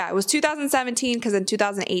 Yeah, it was 2017 because in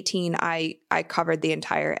 2018 I covered the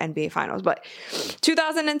entire NBA Finals. But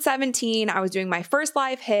 2017, I was doing my first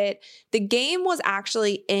live hit. The game was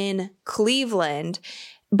actually in Cleveland,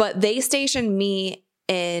 but they stationed me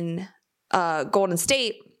in Golden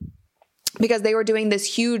State because they were doing this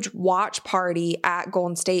huge watch party at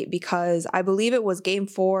Golden State because I believe it was game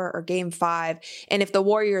 4 or game 5. And if the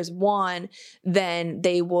Warriors won, then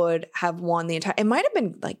they would have won the entire, it might have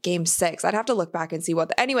been like game 6. I'd have to look back and see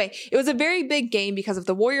anyway, it was a very big game because if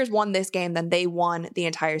the Warriors won this game, then they won the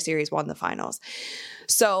entire series, won the finals.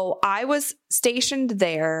 So I was stationed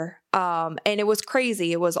there, and it was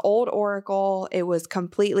crazy. It was Old Oracle. It was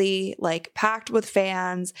completely like packed with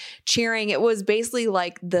fans cheering. It was basically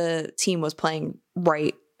like the team was playing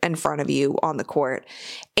right in front of you on the court.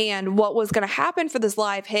 And what was going to happen for this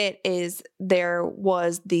live hit is there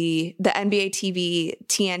was the NBA TV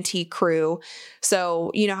TNT crew.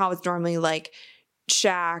 So you know how it's normally like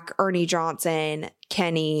Shaq, Ernie Johnson,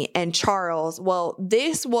 Kenny, and Charles. Well,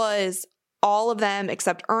 this was all of them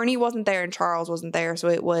except Ernie wasn't there and Charles wasn't there. So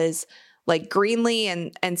it was like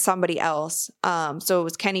Greenlee and somebody else. So it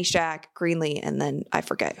was Kenny Shack, Greenlee, and then I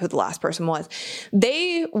forget who the last person was.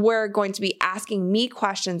 They were going to be asking me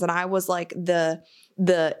questions, and I was like the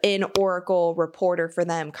in Oracle reporter for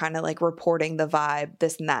them, kind of like reporting the vibe,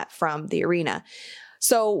 this and that from the arena.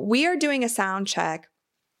 So we are doing a sound check.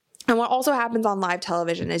 And what also happens on live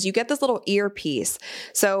television is you get this little earpiece.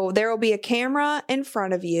 So there will be a camera in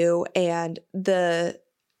front of you, and the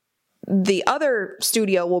other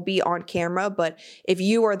studio will be on camera, but if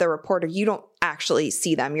you are the reporter, you don't actually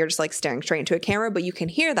see them. You're just like staring straight into a camera, but you can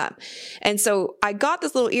hear them. And so I got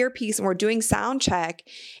this little earpiece and we're doing sound check,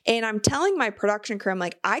 and I'm telling my production crew, I'm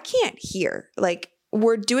like, I can't hear. Like,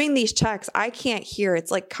 we're doing these checks, I can't hear.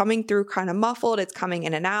 It's like coming through kind of muffled. It's coming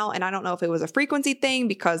in and out. And I don't know if it was a frequency thing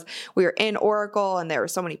because we were in Oracle and there were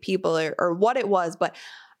so many people or what it was, but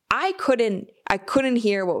I couldn't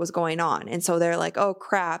hear what was going on. And so they're like, oh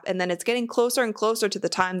crap. And then it's getting closer and closer to the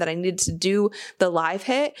time that I needed to do the live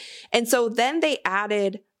hit. And so then they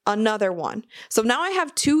added another one. So now I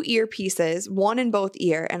have 2 earpieces, one in both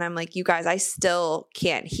ear. And I'm like, you guys, I still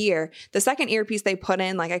can't hear. The second earpiece they put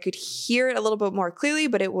in, like I could hear it a little bit more clearly,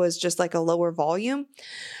 but it was just like a lower volume.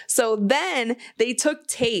 So then they took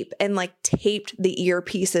tape and like taped the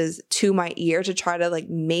earpieces to my ear to try to like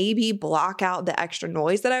maybe block out the extra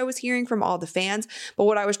noise that I was hearing from all the fans. But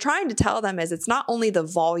what I was trying to tell them is it's not only the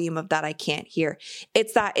volume of that I can't hear,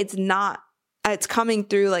 it's that it's coming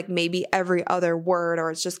through like maybe every other word,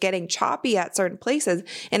 or it's just getting choppy at certain places.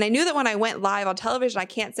 And I knew that when I went live on television, I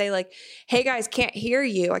can't say like, hey guys, can't hear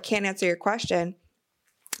you. I can't answer your question.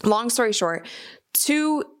 Long story short,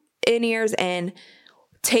 2 in-ears in,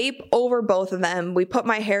 tape over both of them. We put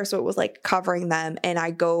my hair so it was like covering them, and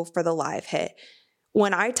I go for the live hit.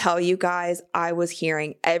 When I tell you guys, I was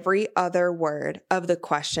hearing every other word of the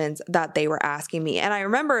questions that they were asking me. And I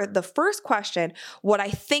remember the first question, what I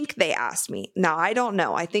think they asked me. Now, I don't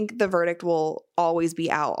know. I think the verdict will always be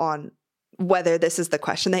out on whether this is the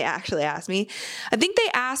question they actually asked me. I think they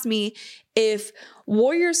asked me if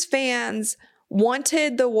Warriors fans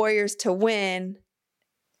wanted the Warriors to win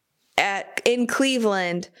in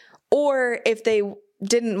Cleveland, or if they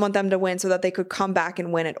didn't want them to win so that they could come back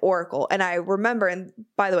and win at Oracle. And I remember, and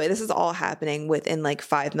by the way, this is all happening within like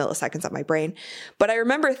 5 milliseconds of my brain, but I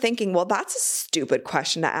remember thinking, well, that's a stupid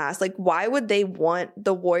question to ask. Like, why would they want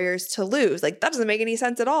the Warriors to lose? Like, that doesn't make any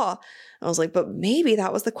sense at all. I was like, but maybe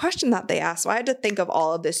that was the question that they asked. So I had to think of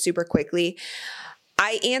all of this super quickly.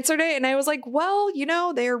 I answered it and I was like, well,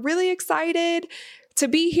 they're really excited to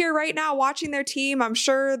be here right now watching their team. I'm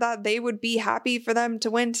sure that they would be happy for them to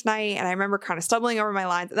win tonight. And I remember kind of stumbling over my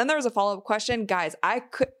lines. And then there was a follow-up question. Guys, I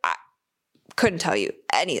couldn't tell you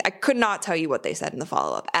I could not tell you what they said in the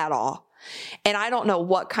follow-up at all. And I don't know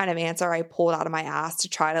what kind of answer I pulled out of my ass to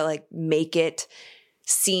try to like make it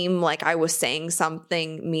seem like I was saying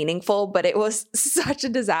something meaningful, but it was such a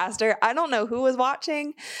disaster. I don't know who was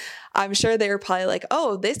watching. I'm sure they were probably like,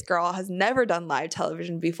 oh, this girl has never done live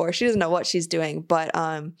television before. She doesn't know what she's doing. But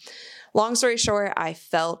long story short, I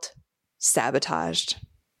felt sabotaged.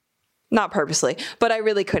 Not purposely, but I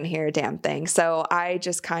really couldn't hear a damn thing. So I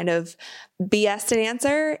just kind of BS'd an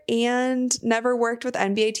answer and never worked with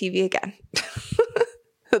NBA TV again.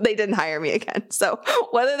 They didn't hire me again. So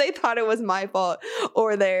whether they thought it was my fault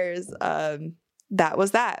or theirs, that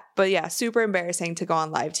was that. But yeah, super embarrassing to go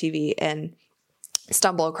on live TV and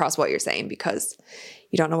stumble across what you're saying because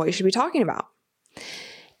you don't know what you should be talking about.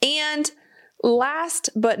 And last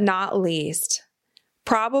but not least,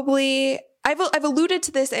 probably I've alluded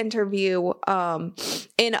to this interview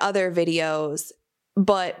in other videos,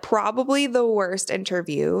 but probably the worst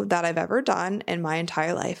interview that I've ever done in my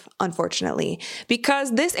entire life, unfortunately,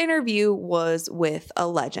 because this interview was with a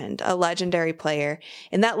legend, a legendary player,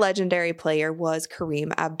 and that legendary player was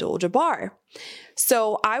Kareem Abdul-Jabbar.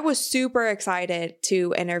 So I was super excited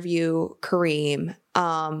to interview Kareem.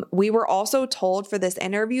 We were also told for this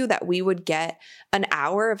interview that we would get an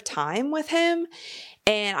hour of time with him.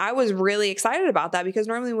 And I was really excited about that because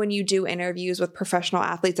normally when you do interviews with professional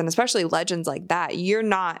athletes and especially legends like that, you're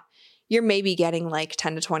maybe getting like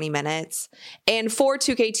 10 to 20 minutes. And for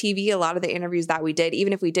 2K TV, a lot of the interviews that we did,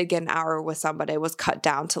 even if we did get an hour with somebody, was cut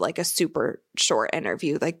down to like a super short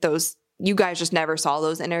interview. Like those, you guys just never saw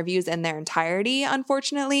those interviews in their entirety,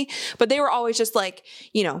 unfortunately. But they were always just like,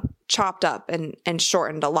 chopped up and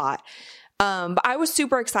shortened a lot. But I was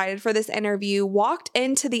super excited for this interview, walked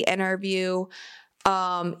into the interview.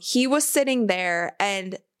 He was sitting there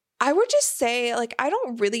and I would just say, like, I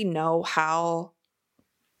don't really know how.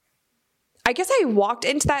 I guess I walked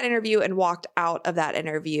into that interview and walked out of that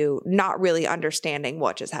interview not really understanding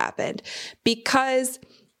what just happened because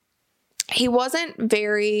he wasn't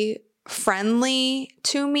very friendly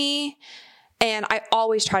to me. And I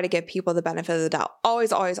always try to give people the benefit of the doubt.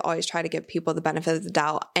 Always, always, always try to give people the benefit of the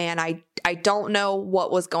doubt. And I don't know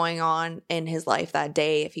what was going on in his life that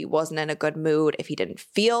day, if he wasn't in a good mood, if he didn't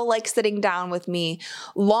feel like sitting down with me.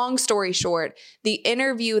 Long story short, the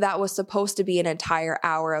interview that was supposed to be an entire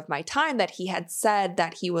hour of my time that he had said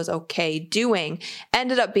that he was okay doing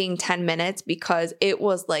ended up being 10 minutes because it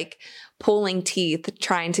was like pulling teeth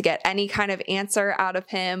trying to get any kind of answer out of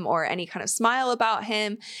him or any kind of smile about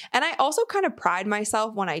him. And I also kind of pride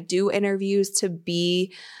myself when I do interviews to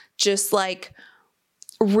be just like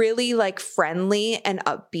really like friendly and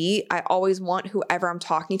upbeat. I always want whoever I'm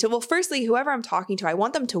talking to, well, firstly, whoever I'm talking to, I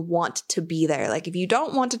want them to want to be there. Like if you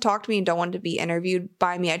don't want to talk to me and don't want to be interviewed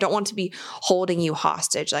by me, I don't want to be holding you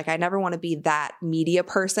hostage. Like I never want to be that media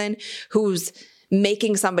person who's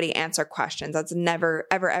making somebody answer questions. That's never,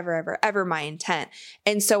 ever, ever, ever, ever my intent.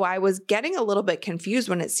 And so I was getting a little bit confused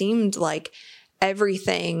when it seemed like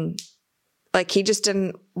everything, like he just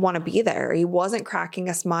didn't want to be there. He wasn't cracking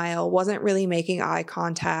a smile, wasn't really making eye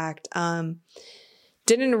contact,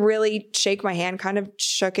 didn't really shake my hand, kind of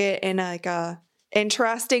shook it in like a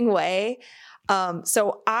interesting way.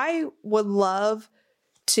 So I would love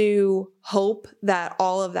to hope that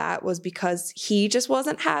all of that was because he just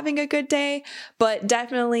wasn't having a good day. But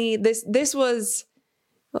definitely this was,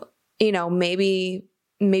 you know, maybe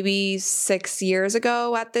 6 years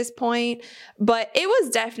ago at this point. But it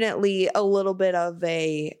was definitely a little bit of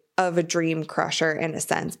a dream crusher in a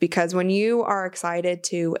sense, because when you are excited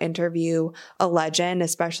to interview a legend,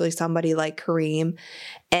 especially somebody like Kareem,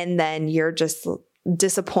 and then you're just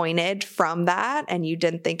disappointed from that and you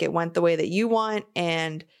didn't think it went the way that you want,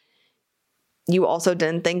 and you also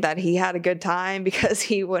didn't think that he had a good time because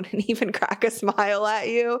he wouldn't even crack a smile at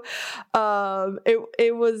you.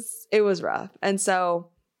 It was rough. And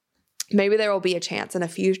so maybe there will be a chance in the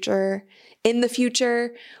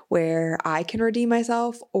future where I can redeem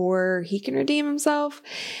myself or he can redeem himself,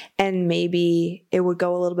 and maybe it would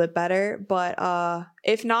go a little bit better. But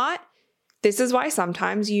if not, this is why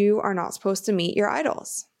sometimes you are not supposed to meet your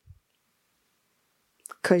idols,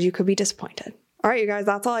 because you could be disappointed. All right, you guys,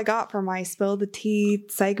 that's all I got for my Spill the Tea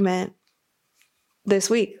segment this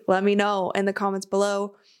week. Let me know in the comments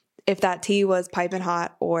below if that tea was piping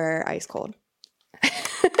hot or ice cold.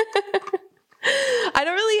 I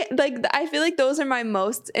don't really like, I feel like those are my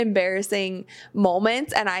most embarrassing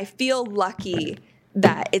moments, and I feel lucky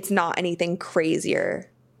that it's not anything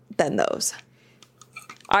crazier than those.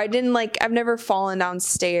 I've never fallen down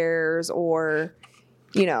stairs or,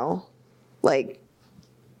 you know, like,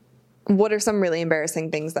 what are some really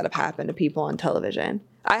embarrassing things that have happened to people on television?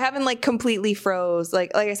 I haven't like completely froze.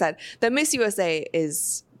 Like I said, the Miss USA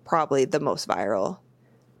is probably the most viral.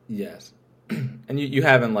 Yes. And you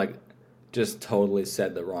haven't like just totally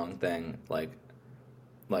said the wrong thing. Like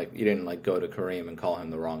you didn't like go to Kareem and call him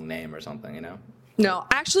the wrong name or something, you know? No,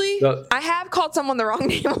 actually, I have called someone the wrong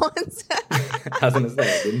name once. I was going to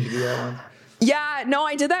say, didn't you do that once? Yeah, no,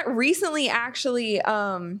 I did that recently, actually.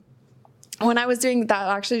 When I was doing that,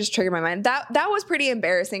 actually just triggered my mind. That was pretty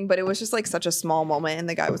embarrassing, but it was just like such a small moment, and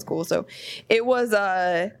the guy was cool. So it was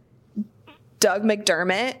Doug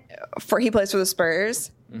McDermott. He plays for the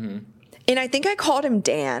Spurs. Mm-hmm. And I think I called him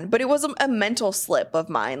Dan, but it was a mental slip of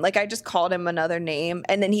mine. Like I just called him another name,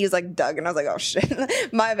 and then he was like Doug, and I was like, oh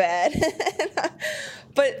shit, my bad.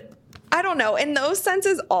 But I don't know. In those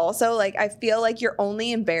senses also, like I feel like you're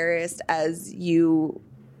only embarrassed as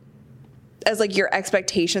like your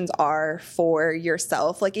expectations are for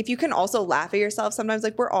yourself. Like if you can also laugh at yourself sometimes,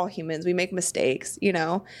 like we're all humans, we make mistakes, you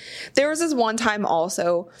know. There was this one time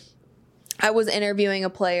also, I was interviewing a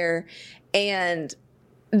player, and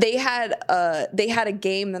they had a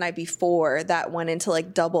game the night before that went into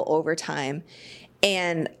like double overtime.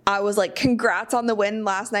 And I was like, congrats on the win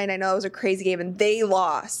last night. I know it was a crazy game, and they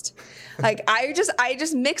lost. Like I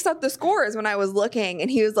just mixed up the scores when I was looking, and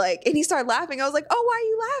he was like, and he started laughing. I was like, oh, why are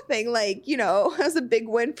you laughing? Like, you know, it was a big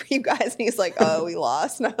win for you guys. And he's like, oh, we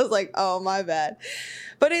lost. And I was like, oh, my bad.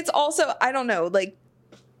 But it's also, I don't know, like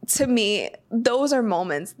to me, those are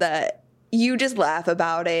moments that you just laugh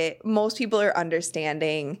about it. Most people are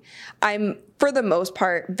understanding. I'm, for the most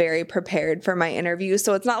part, very prepared for my interviews.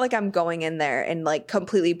 So it's not like I'm going in there and like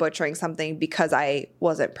completely butchering something because I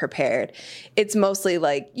wasn't prepared. It's mostly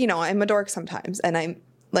like, you know, I'm a dork sometimes, and I'm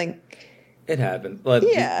like... It happened. Like,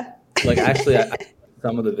 yeah. Like actually,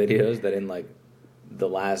 some of the videos that in like the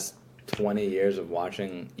last 20 years of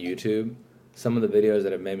watching YouTube, some of the videos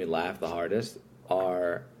that have made me laugh the hardest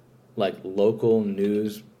are like local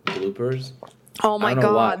news bloopers. Oh my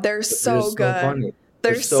God, they're so good. Funny.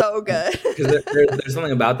 They're so good. Because there's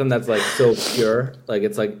something about them that's like so pure. Like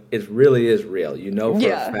it really is real. You know for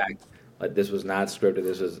a fact, like this was not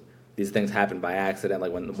scripted. These things happen by accident.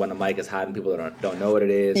 Like when a mic is hot and people don't know what it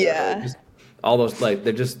is. Yeah. All those like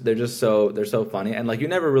they're so funny, and like you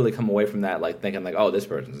never really come away from that like thinking like, oh, this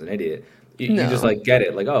person's an idiot. You just like get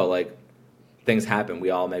it, like, oh, like things happen. We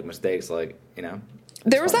all make mistakes, like, you know.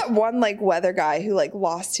 There was that one like weather guy who like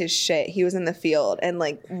lost his shit. He was in the field and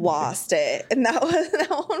like lost it, and that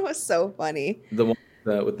one was so funny. The one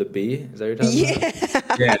with the bee, is that what you're talking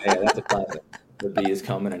about? Yeah, that's a classic. The bee is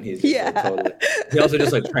coming, and he's just like, totally. He also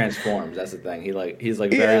just like transforms. That's the thing. He's like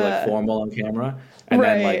very like formal on camera, and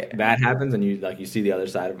then like that happens, and you see the other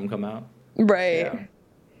side of him come out. Right.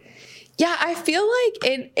 Yeah, I feel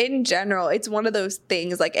like in general, it's one of those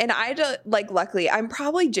things like, and I don't like, luckily I'm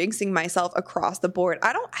probably jinxing myself across the board.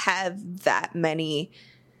 I don't have that many,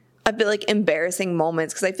 I feel like, embarrassing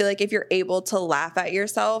moments, because I feel like if you're able to laugh at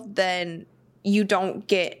yourself, then you don't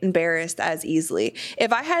get embarrassed as easily.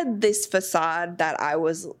 If I had this facade that I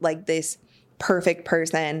was like this perfect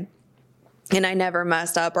person and I never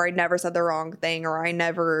messed up, or I never said the wrong thing, or I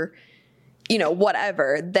never, you know,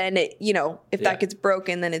 whatever, then it, you know, if that gets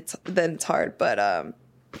broken, then it's hard. But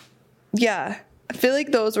yeah, I feel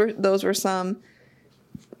like those were some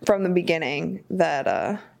from the beginning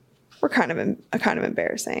that were kind of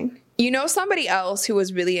embarrassing. You know, somebody else who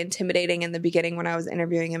was really intimidating in the beginning when I was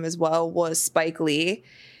interviewing him as well was Spike Lee.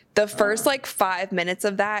 The first like 5 minutes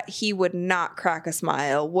of that, he would not crack a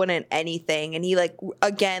smile, wouldn't anything, and he like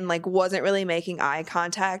again like wasn't really making eye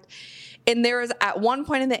contact. And there was at one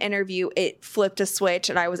point in the interview, it flipped a switch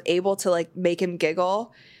and I was able to like make him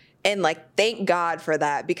giggle. And like, thank God for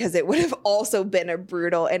that, because it would have also been a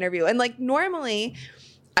brutal interview. And like normally,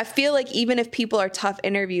 I feel like even if people are tough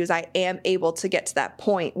interviews, I am able to get to that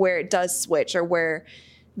point where it does switch, or where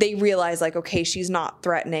they realize like, okay, she's not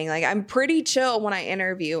threatening. Like, I'm pretty chill when I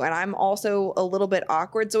interview, and I'm also a little bit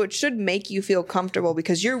awkward. So it should make you feel comfortable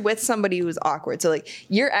because you're with somebody who's awkward. So like,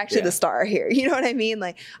 you're actually the star here. You know what I mean?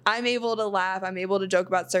 Like, I'm able to laugh. I'm able to joke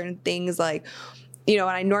about certain things, like, you know,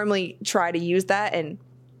 and I normally try to use that. And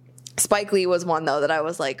Spike Lee was one though that I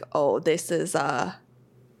was like, oh, this is gonna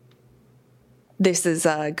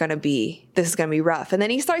be rough. And then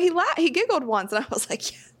he giggled once, and I was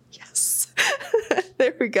like, yes.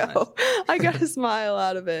 There we go. Nice. I got a smile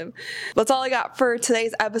out of him. That's all I got for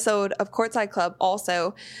today's episode of Courtside Club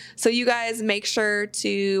also. So you guys make sure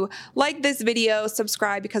to like this video,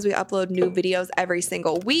 subscribe, because we upload new videos every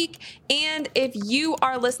single week. And if you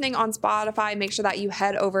are listening on Spotify, make sure that you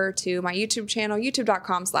head over to my YouTube channel,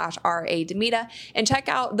 youtube.com/RADemita, and check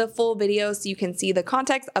out the full video so you can see the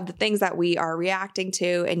context of the things that we are reacting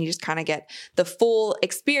to, and you just kind of get the full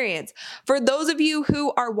experience. For those of you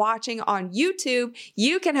who are watching on YouTube,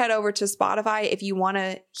 you can head over to Spotify if you want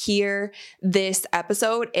to hear this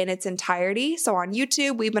episode in its entirety. So on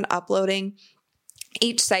YouTube, we've been uploading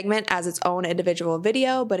each segment as its own individual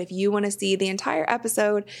video. But if you want to see the entire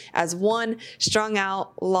episode as one strung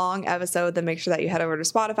out long episode, then make sure that you head over to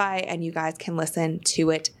Spotify and you guys can listen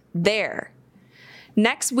to it there.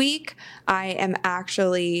 Next week, I am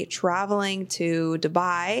actually traveling to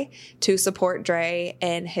Dubai to support Dre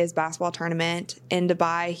in his basketball tournament in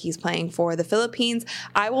Dubai. He's playing for the Philippines.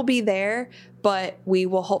 I will be there, but we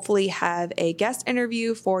will hopefully have a guest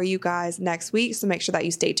interview for you guys next week, so make sure that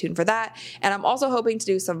you stay tuned for that. And I'm also hoping to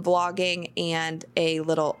do some vlogging and a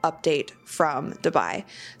little update from Dubai.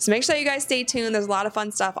 So make sure you guys stay tuned. There's a lot of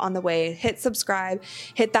fun stuff on the way. Hit subscribe,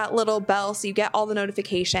 hit that little bell so you get all the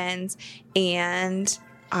notifications, and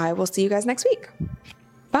I will see you guys next week.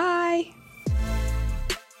 Bye.